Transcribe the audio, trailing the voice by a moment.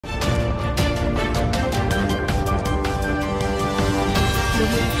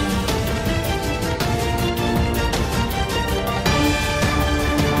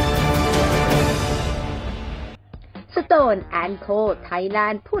Stoned Co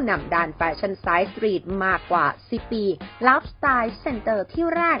Thailand ผู้นำด้านแฟชั่นสายสตรีทมากกว่า 10 ปีไลฟ์สไตล์เซ็นเตอร์ที่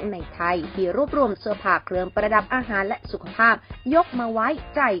แรกในไทยที่รวบรวมเสื้อผ้าเครื่องประดับอาหารและสุขภาพยกมาไว้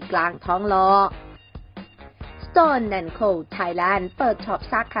ใจกลางท้องหล่อStoned Co Thailand เปิดช็อป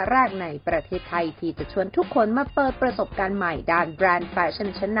สาขาแรกในประเทศไทยที่จะชวนทุกคนมาเปิดประสบการณ์ใหม่ด้านแบรนด์แฟชั่น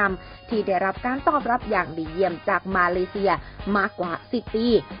ชั้นนำที่ได้รับการตอบรับอย่างดีเยี่ยมจากมาเลเซียมากกว่า 10 ปี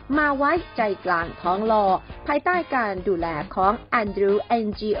มาไว้ใจกลางท้องหล่อภายใต้การดูแลของ Andrew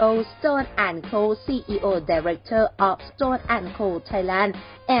Ngo Stoned Co CEO Director of Stoned Co Thailand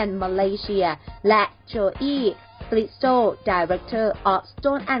and Malaysia และ Flizzow Director of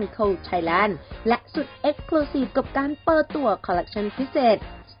Stoned Co Thailand และสุด Exclusive กับการเปิดตัวคอลเลคชันพิเศษ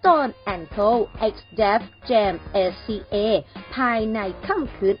Stoned Co X Def Jam SCA ภายในค่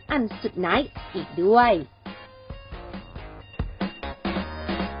ำคืนอันสุดไนท์อีกด้วย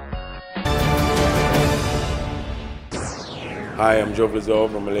Hi, I'm Flizzow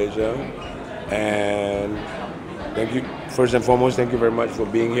from Malaysia, and thank you. First and foremost, thank you very much for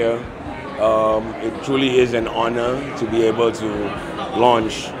being here. It truly is an honor to be able to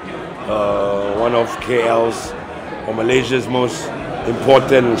launch one of KL's or Malaysia's most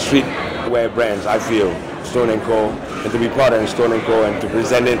important streetwear brands, I feel, Stoned Co, and to be part of Stoned Co and to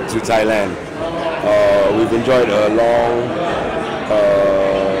present it to Thailand. We've enjoyed a long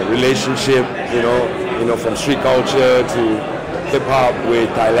relationship, you know, from street culture to hip hop with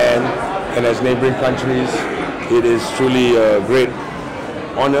Thailand and as neighboring countries. It is truly a great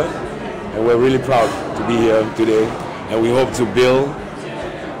honor. And we're really proud to be here today, and we hope to build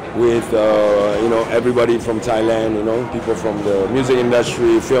with everybody from Thailand, people from the music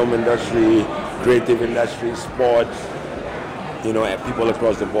industry, film industry, creative industry, sports, and people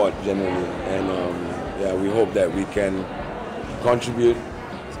across the board generally. And we hope that we can contribute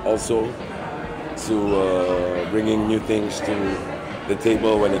also to bringing new things to the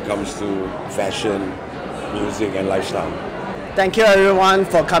table when it comes to fashion, music, and lifestyle. Thank you everyone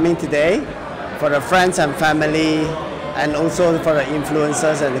for coming today, for the friends and family, and also for the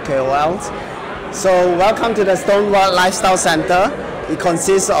influencers and the KOLs. So welcome to the Stonewall Lifestyle Center. It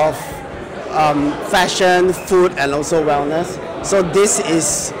consists of fashion, food, and also wellness. So this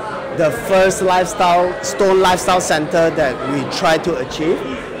is the first Stone Lifestyle Center that we try to achieve.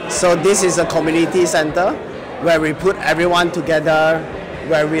 So this is a community center where we put everyone together,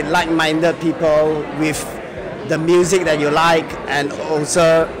 where we like-minded people with the music that you like and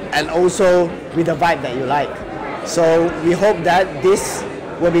also with the vibe that you like. So we hope that this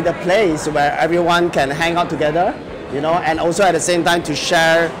will be the place where everyone can hang out together, and also at the same time to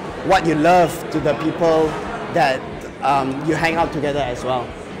share what you love to the people that you hang out together as well.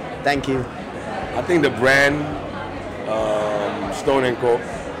 Thank you. I think the brand Stoned Co,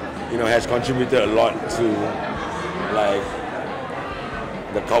 has contributed a lot to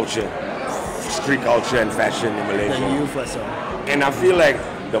the culture. Street culture and fashion in Malaysia. The youth as well. And I feel like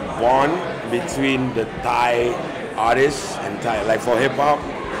the bond between the Thai artists and Thai, like for hip hop,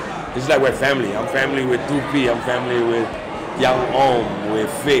 it's like we're family. I'm family with 2P, I'm family with Young Om,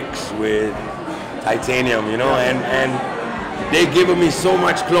 with Fix, with Titanium, and they've given me so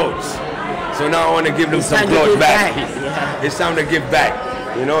much clothes. So now I want to give them some clothes back. Yeah. It's time to give back,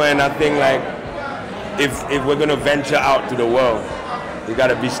 and I think if we're gonna venture out to the world, you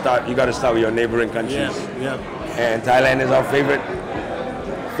gotta start with your neighboring countries. Yeah. And Thailand is our favorite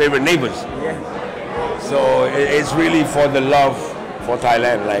neighbors. Yeah. So it's really for the love for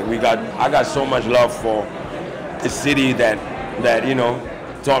Thailand. I got so much love for this city that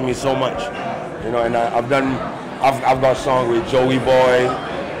taught me so much. And I've got songs with Joey Boy,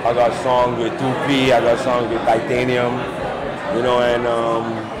 I got songs with 2P, I got songs with Titanium, and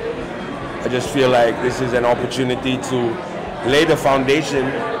I just feel like this is an opportunity to lay the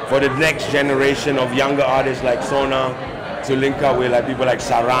foundation for the next generation of younger artists like Sona to link up with people like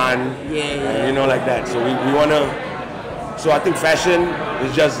Saran, and like that. So we want to. So I think fashion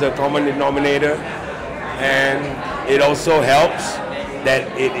is just the common denominator, and it also helps that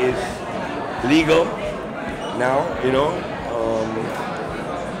it is legal now.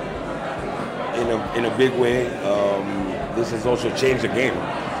 In a big way. This has also changed the game.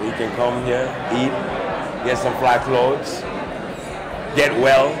 So you can come here, eat, get some fly clothes, get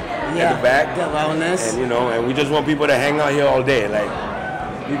well at the back, get wellness, and and we just want people to hang out here all day, like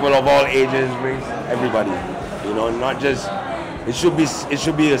people of all ages, race, everybody, not just. It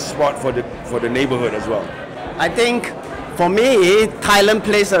should be a spot for the neighborhood as well. I think for me, Thailand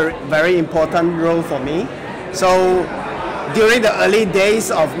plays a very important role for me. So during the early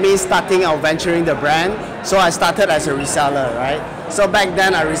days of me starting or venturing the brand, so I started as a reseller, right? So back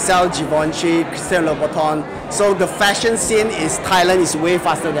then I resell Givenchy, Christian Louboutin. So the fashion scene is Thailand is way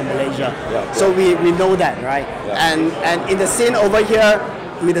faster than Malaysia. So we know that, right? And in the scene over here,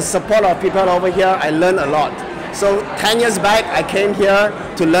 with the support of people over here, I learned a lot. So 10 years back, I came here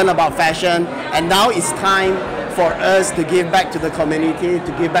to learn about fashion, and now it's time for us to give back to the community,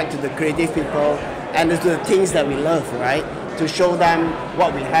 to give back to the creative people, and to the things that we love, right? To show them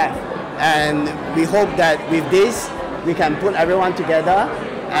what we have. And we hope that with this, we can put everyone together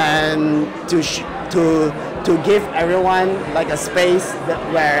and to give everyone like a space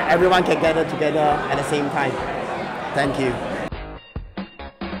where everyone can gather together at the same time. Thank you.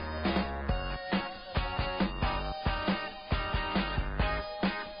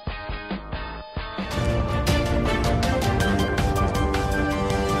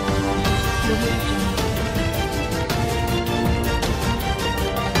 Thank you.